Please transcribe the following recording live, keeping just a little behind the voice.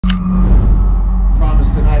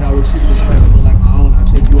bro. Treat this festival like my own. I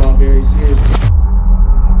take you all very seriously.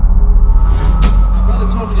 My brother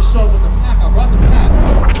told me to show up with the pack. I brought the pack.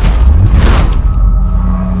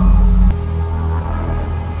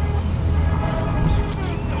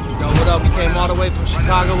 What up? We came all the way from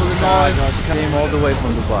Chicago, Illinois. Came all the way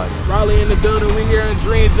from Dubai. Raleigh in the building, we here in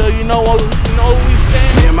Dreamville. You know what we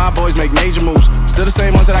stand. Me and my boys make major moves. Still the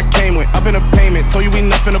same ones that I came with. Up in a payment, told you we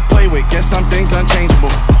nothing to play with. Guess some things unchangeable.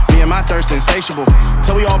 Me and my thirst insatiable.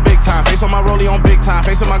 Till we all big time. Face on my rollie on big time.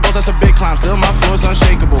 Facing my goals, that's a big climb. Still my floor is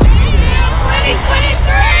unshakable.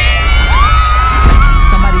 2023!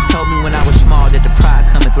 Somebody told me when I was small that the pride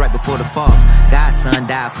cometh right before the fall. God's son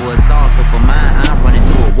died for us all, so for mine, I'm running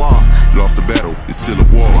through a wall. Lost the battle, it's still a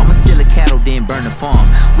war. I'ma steal a cattle, then burn the farm.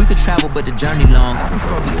 We could travel, but the journey long. I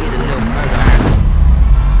prefer we get a little murder.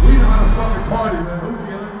 We know how to fucking party, man. Who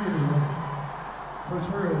can let me in, man? That's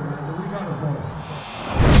real, man. But we gotta party.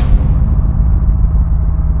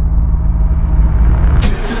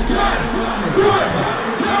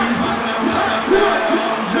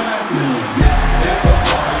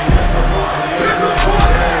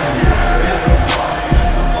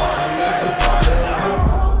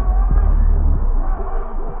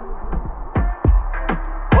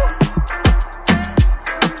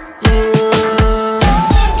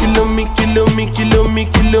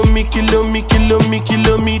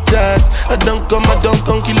 Kilometers. I don't come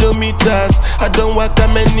kilometers. I don't walk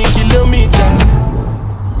that many kilometers.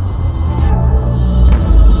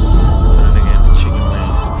 Put a nigga in the chicken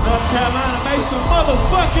wing. North Carolina, make some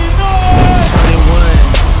motherfucking noise!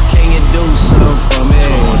 21, can you do something for me?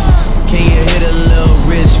 Can you hit a little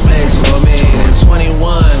rich flex for me? Then 21,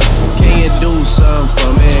 can you do something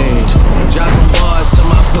for me? Drop some bars to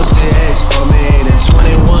my pussy ex for me. Then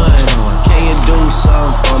 21, can you do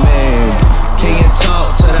something for me? Can you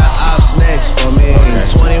talk to the ops next for me?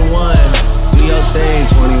 21, do your thing,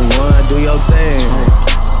 21, do your thing.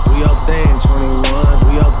 Do your thing, 21,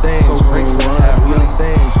 do your thing, 21, do your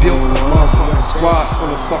thing. Built a motherfucking squad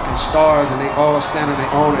full of fucking stars and they all stand on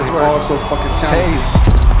their own and they all so fucking talented.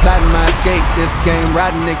 Plotting my escape, this game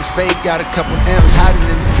riding niggas fake. Got a couple M's hiding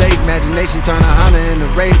in the safe. Imagination turn a Honda into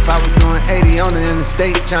Wraith. I was doing 80 on the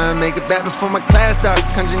interstate, trying to make it back before my class started.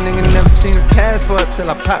 Country nigga never seen a passport till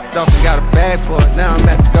I popped off and got a bag for it. Now I'm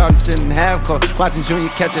at the garden sitting half court, watching Junior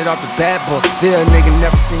catch it off the bat boy. Still a nigga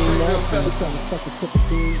never seen that.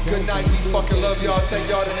 Good night, we fucking love y'all. Thank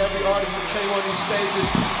y'all to every artist that came on these stages.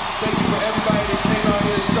 Thank you for everybody that came out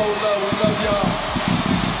here and showed love. We love y'all.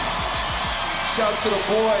 Shout to the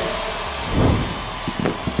boy.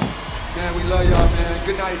 Man, we love y'all, man.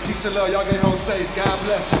 Good night, peace and love. Y'all get home safe. God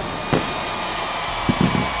bless you.